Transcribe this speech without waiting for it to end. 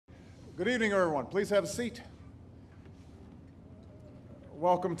Good evening, everyone. Please have a seat.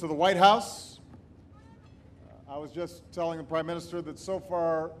 Welcome to the White House. I was just telling the Prime Minister that so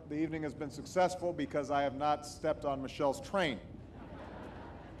far the evening has been successful because I have not stepped on Michelle's train.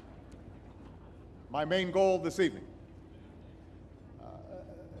 My main goal this evening.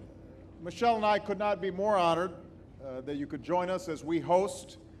 Michelle and I could not be more honored that you could join us as we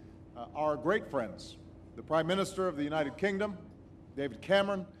host our great friends, the Prime Minister of the United Kingdom, David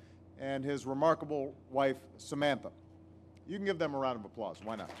Cameron, and his remarkable wife, Samantha. You can give them a round of applause.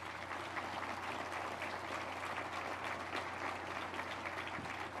 Why not?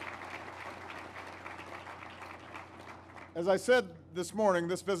 As I said this morning,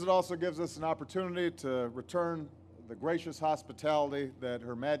 this visit also gives us an opportunity to return the gracious hospitality that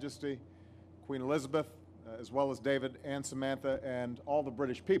Her Majesty, Queen Elizabeth, as well as David and Samantha and all the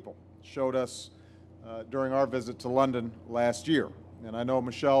British people showed us during our visit to London last year. And I know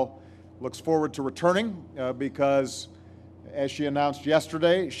Michelle looks forward to returning because, as she announced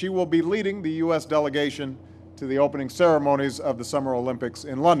yesterday, she will be leading the U.S. delegation to the opening ceremonies of the Summer Olympics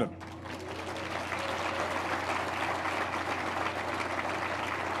in London.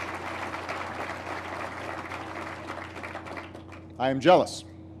 I am jealous.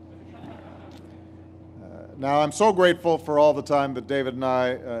 Now, I'm so grateful for all the time that David and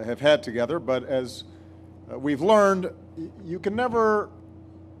I have had together, but as we've learned, you can never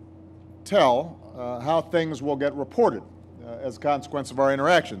tell how things will get reported as a consequence of our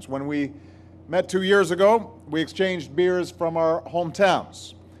interactions. When we met 2 years ago, we exchanged beers from our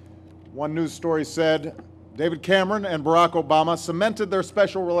hometowns. One news story said, David Cameron and Barack Obama cemented their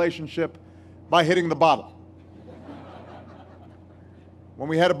special relationship by hitting the bottle. When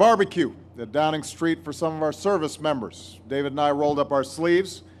we had a barbecue at Downing Street for some of our service members, David and I rolled up our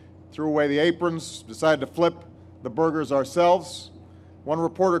sleeves, threw away the aprons, decided to flip the burgers ourselves. One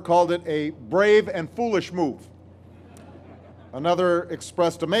reporter called it a brave and foolish move. Another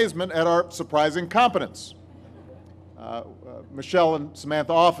expressed amazement at our surprising competence. Michelle and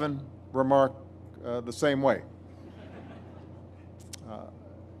Samantha often remark the same way.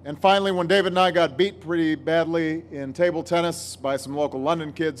 And finally, when David and I got beat pretty badly in table tennis by some local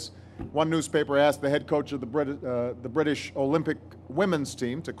London kids, one newspaper asked the head coach of the British Olympic women's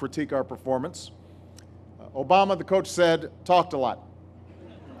team to critique our performance. Obama, the coach, said, talked a lot.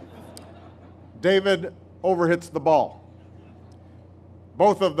 David overhits the ball.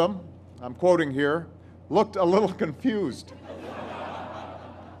 Both of them, I'm quoting here, looked a little confused.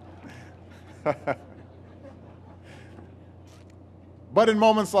 But in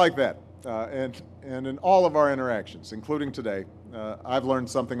moments like that, and in all of our interactions, including today, I've learned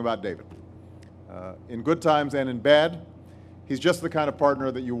something about David. In good times and in bad, he's just the kind of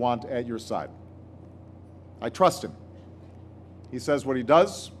partner that you want at your side. I trust him. He says what he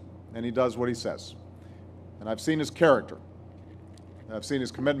does, and he does what he says. And I've seen his character. I've seen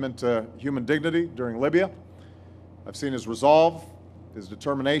his commitment to human dignity during Libya. I've seen his resolve, his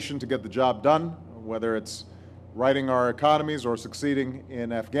determination to get the job done, whether it's righting our economies or succeeding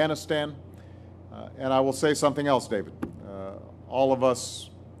in Afghanistan. And I will say something else, David. All of us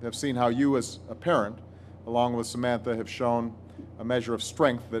have seen how you as a parent, along with Samantha, have shown a measure of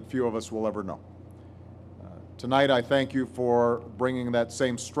strength that few of us will ever know. Tonight, I thank you for bringing that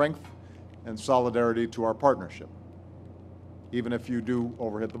same strength and solidarity to our partnership, even if you do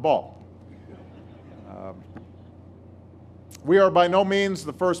overhit the ball. We are by no means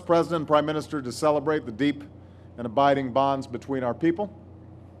the first president and prime minister to celebrate the deep and abiding bonds between our people.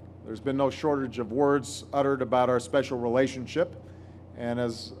 There's been no shortage of words uttered about our special relationship, and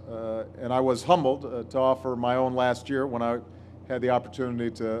I was humbled to offer my own last year when I had the opportunity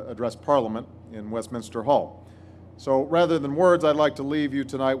to address Parliament in Westminster Hall. So rather than words, I'd like to leave you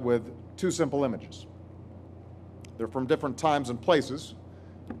tonight with two simple images. They're from different times and places,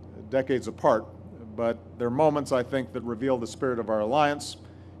 decades apart, but they're moments, I think, that reveal the spirit of our alliance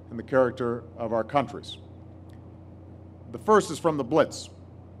and the character of our countries. The first is from the Blitz,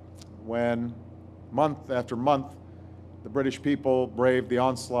 when month after month, the British people braved the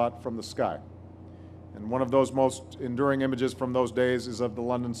onslaught from the sky. And one of those most enduring images from those days is of the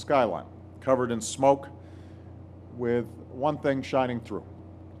London skyline, covered in smoke, with one thing shining through: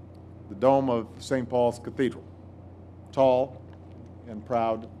 the dome of St. Paul's Cathedral, tall and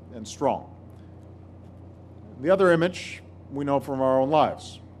proud and strong. The other image we know from our own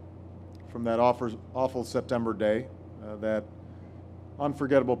lives, from that awful September day, that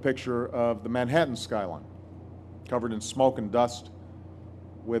unforgettable picture of the Manhattan skyline, covered in smoke and dust,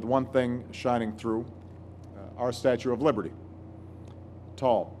 with one thing shining through, our Statue of Liberty,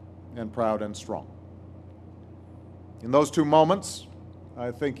 tall and proud and strong. In those two moments, I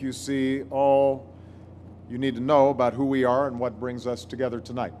think you see all you need to know about who we are and what brings us together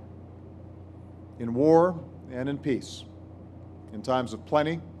tonight. In war and in peace, in times of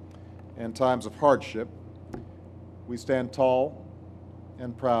plenty and times of hardship, we stand tall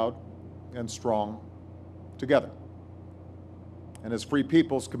and proud and strong together. And as free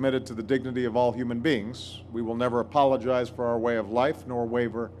peoples committed to the dignity of all human beings, we will never apologize for our way of life nor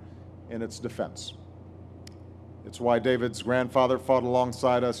waver in its defense. It's why David's grandfather fought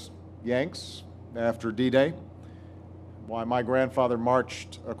alongside us Yanks after D-Day, why my grandfather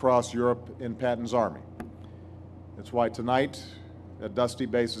marched across Europe in Patton's army. It's why tonight, at dusty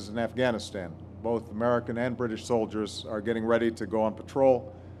bases in Afghanistan, both American and British soldiers are getting ready to go on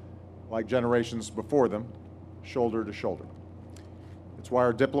patrol like generations before them, shoulder to shoulder. It's why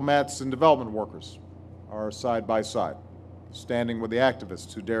our diplomats and development workers are side by side, standing with the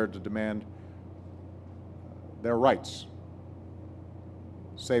activists who dared to demand their rights,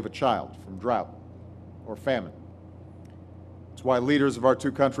 save a child from drought or famine. It's why leaders of our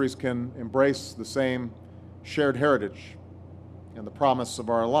two countries can embrace the same shared heritage and the promise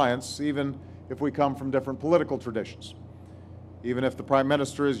of our alliance, even if we come from different political traditions, even if the Prime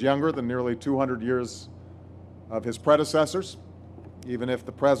Minister is younger than nearly 200 years of his predecessors, even if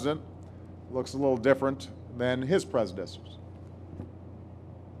the President looks a little different than his predecessors.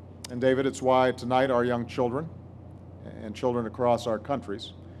 And David, it's why tonight our young children and children across our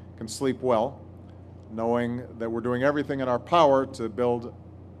countries can sleep well, knowing that we're doing everything in our power to build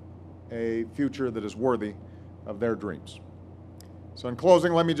a future that is worthy of their dreams. So in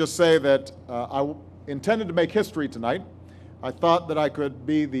closing, let me just say that I intended to make history tonight. I thought that I could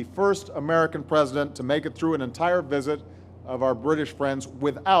be the first American president to make it through an entire visit of our British friends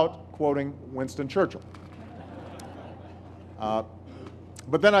without quoting Winston Churchill.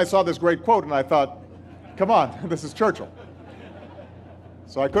 But then I saw this great quote and I thought, come on, this is Churchill.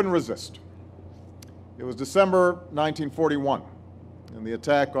 So I couldn't resist. It was December 1941, and the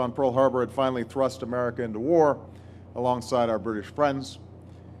attack on Pearl Harbor had finally thrust America into war alongside our British friends.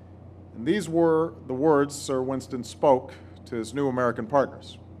 And these were the words Sir Winston spoke to his new American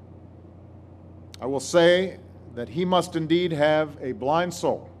partners. I will say that he must indeed have a blind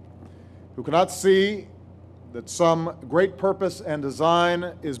soul who cannot see that some great purpose and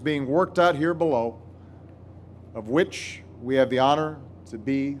design is being worked out here below, of which we have the honor to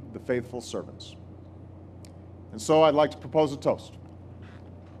be the faithful servants. And so I'd like to propose a toast.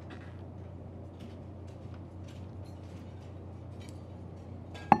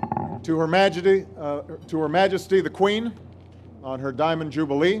 To Her Majesty the Queen on her Diamond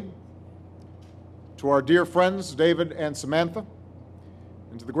Jubilee, to our dear friends David and Samantha,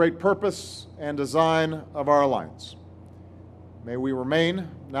 and to the great purpose and design of our alliance. May we remain,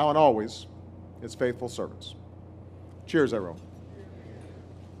 now and always, its faithful servants. Cheers, everyone.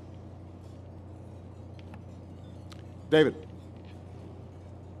 David.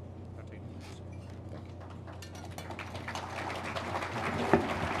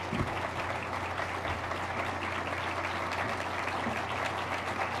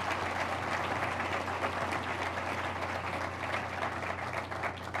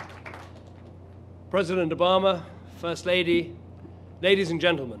 President Obama, First Lady, ladies and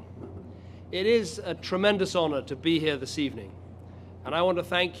gentlemen, it is a tremendous honor to be here this evening, and I want to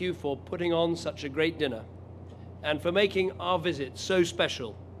thank you for putting on such a great dinner and for making our visit so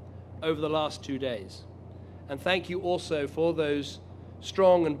special over the last 2 days. And thank you also for those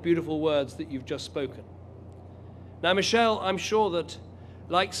strong and beautiful words that you've just spoken. Now, Michelle, I'm sure that,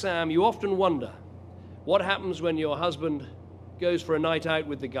 like Sam, you often wonder what happens when your husband goes for a night out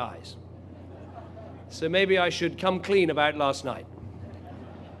with the guys. So maybe I should come clean about last night.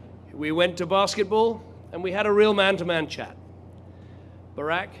 We went to basketball, and we had a real man-to-man chat.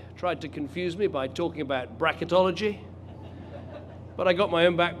 Barack tried to confuse me by talking about bracketology, but I got my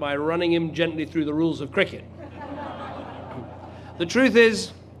own back by running him gently through the rules of cricket. The truth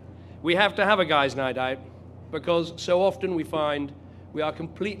is, we have to have a guys' night out, because so often we find we are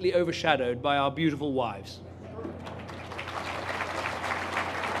completely overshadowed by our beautiful wives.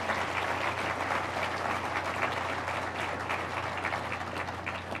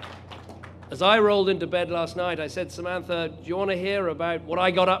 As I rolled into bed last night, I said, Samantha, do you want to hear about what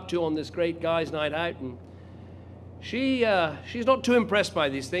I got up to on this great guys' night out? And she's not too impressed by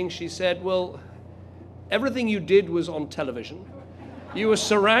these things. She said, well, everything you did was on television. You were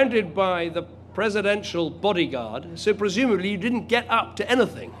surrounded by the presidential bodyguard, so presumably you didn't get up to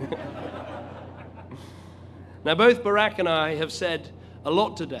anything. Now, both Barack and I have said a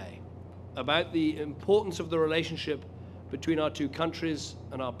lot today about the importance of the relationship between our two countries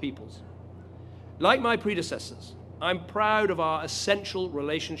and our peoples. Like my predecessors, I'm proud of our essential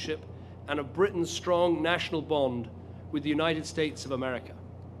relationship and of Britain's strong national bond with the United States of America.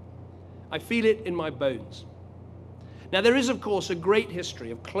 I feel it in my bones. Now, there is, of course, a great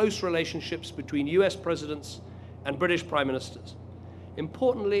history of close relationships between US presidents and British prime ministers.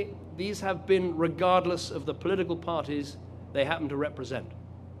 Importantly, these have been regardless of the political parties they happen to represent.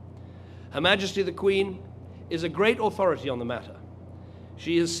 Her Majesty the Queen is a great authority on the matter.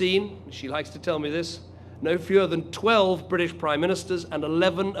 She has seen, she likes to tell me this, no fewer than 12 British prime ministers and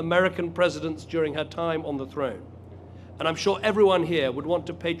 11 American presidents during her time on the throne. And I'm sure everyone here would want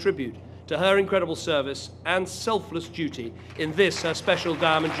to pay tribute to her incredible service and selfless duty in this, her special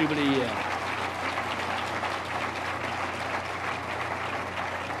Diamond Jubilee year.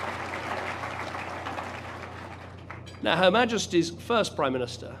 Now, Her Majesty's first Prime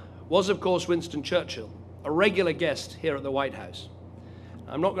Minister was, of course, Winston Churchill, a regular guest here at the White House.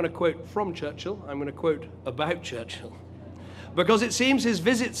 I'm not going to quote from Churchill, I'm going to quote about Churchill, because it seems his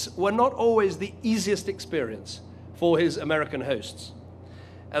visits were not always the easiest experience for his American hosts.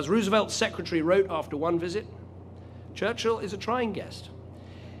 As Roosevelt's secretary wrote after one visit, Churchill is a trying guest.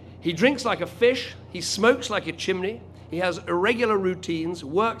 He drinks like a fish, he smokes like a chimney, he has irregular routines,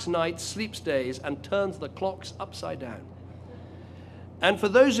 works nights, sleeps days, and turns the clocks upside down. And for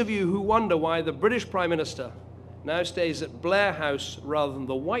those of you who wonder why the British Prime Minister now stays at Blair House rather than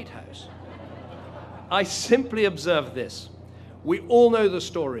the White House, I simply observe this. We all know the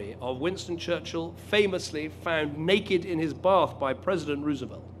story of Winston Churchill famously found naked in his bath by President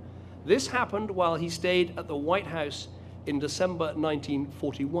Roosevelt. This happened while he stayed at the White House in December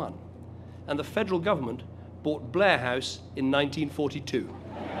 1941, and the federal government bought Blair House in 1942.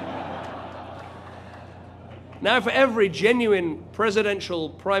 Now, for every genuine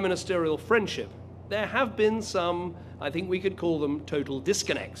presidential prime ministerial friendship, there have been some, I think we could call them, total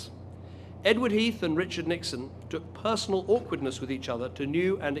disconnects. Edward Heath and Richard Nixon took personal awkwardness with each other to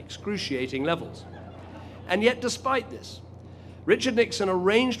new and excruciating levels. And yet, despite this, Richard Nixon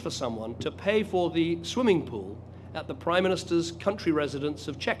arranged for someone to pay for the swimming pool at the Prime Minister's country residence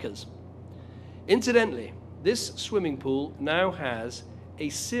of Chequers. Incidentally, this swimming pool now has a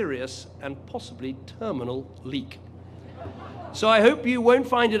serious and possibly terminal leak. So I hope you won't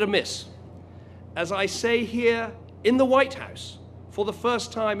find it amiss as I say here in the White House, for the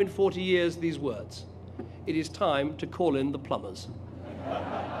first time in 40 years, these words: it is time to call in the plumbers.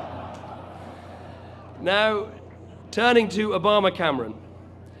 Now, turning to Obama Cameron.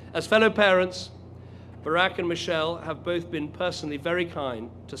 As fellow parents, Barack and Michelle have both been personally very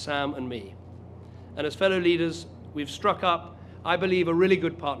kind to Sam and me. And as fellow leaders, we've struck up, I believe, a really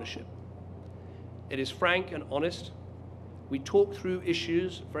good partnership. It is frank and honest. We talk through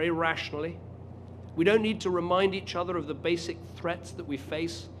issues very rationally. We don't need to remind each other of the basic threats that we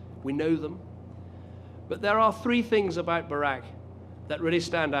face. We know them. But there are three things about Barack that really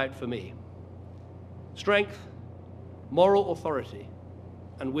stand out for me: strength, moral authority,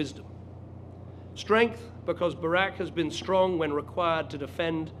 and wisdom. Strength, because Barack has been strong when required to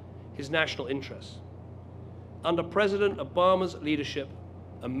defend his national interests. Under President Obama's leadership,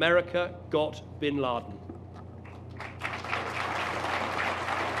 America got bin Laden.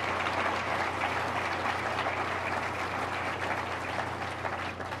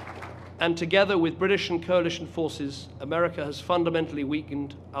 And together with British and coalition forces, America has fundamentally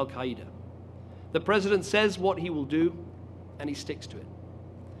weakened al-Qaeda. The president says what he will do, and he sticks to it.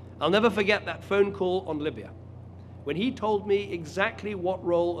 I'll never forget that phone call on Libya, when he told me exactly what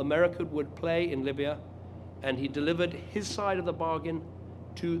role America would play in Libya, and he delivered his side of the bargain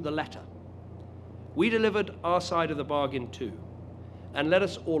to the letter. We delivered our side of the bargain too, and let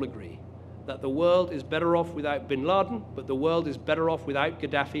us all agree that the world is better off without bin Laden, but the world is better off without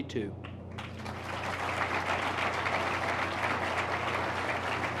Gaddafi too.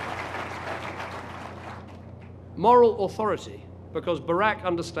 Moral authority, because Barack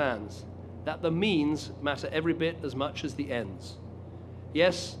understands that the means matter every bit as much as the ends.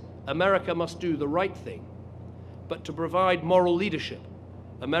 Yes, America must do the right thing, but to provide moral leadership,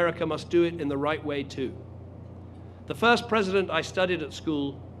 America must do it in the right way too. The first president I studied at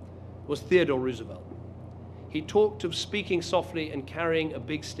school was Theodore Roosevelt. He talked of speaking softly and carrying a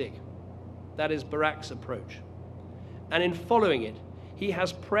big stick. That is Barack's approach. And in following it, he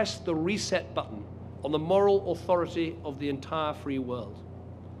has pressed the reset button on the moral authority of the entire free world.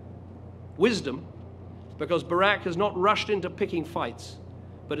 Wisdom, because Barack has not rushed into picking fights,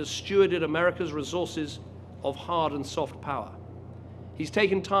 but has stewarded America's resources of hard and soft power. He's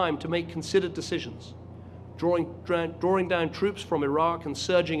taken time to make considered decisions, drawing down troops from Iraq and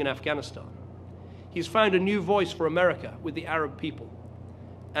surging in Afghanistan. He's found a new voice for America with the Arab people.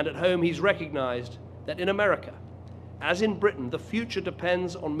 And at home, he's recognized that in America, as in Britain, the future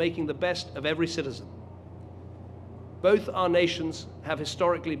depends on making the best of every citizen. Both our nations have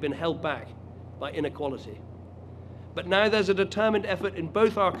historically been held back by inequality. But now there's a determined effort in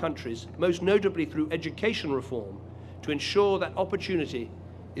both our countries, most notably through education reform, to ensure that opportunity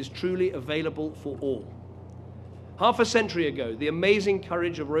is truly available for all. Half a century ago, the amazing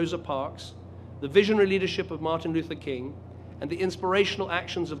courage of Rosa Parks, the visionary leadership of Martin Luther King, and the inspirational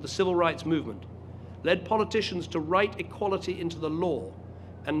actions of the civil rights movement led politicians to write equality into the law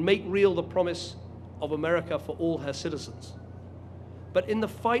and make real the promise of America for all her citizens. But in the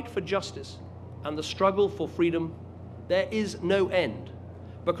fight for justice and the struggle for freedom, there is no end,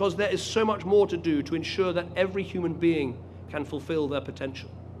 because there is so much more to do to ensure that every human being can fulfill their potential.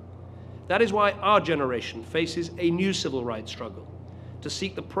 That is why our generation faces a new civil rights struggle to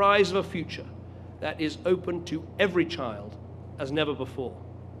seek the prize of a future that is open to every child as never before.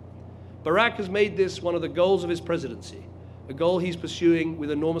 Barack has made this one of the goals of his presidency, a goal he's pursuing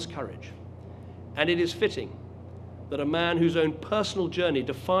with enormous courage. And it is fitting that a man whose own personal journey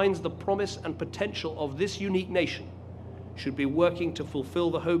defines the promise and potential of this unique nation should be working to fulfill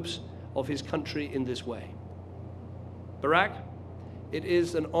the hopes of his country in this way. Barack, it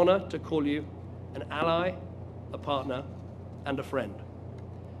is an honor to call you an ally, a partner, and a friend.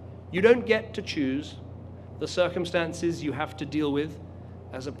 You don't get to choose the circumstances you have to deal with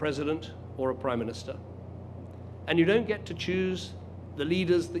as a president or a prime minister. And you don't get to choose the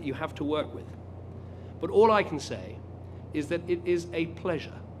leaders that you have to work with. But all I can say is that it is a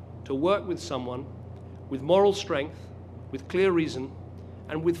pleasure to work with someone with moral strength, with clear reason,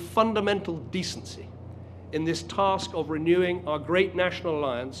 and with fundamental decency in this task of renewing our great national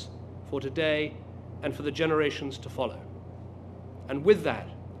alliance for today and for the generations to follow. And with that,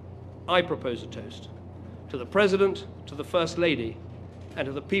 I propose a toast to the President, to the First Lady, and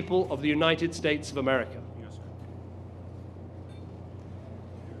to the people of the United States of America. Yes, sir.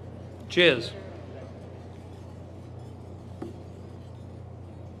 Cheers.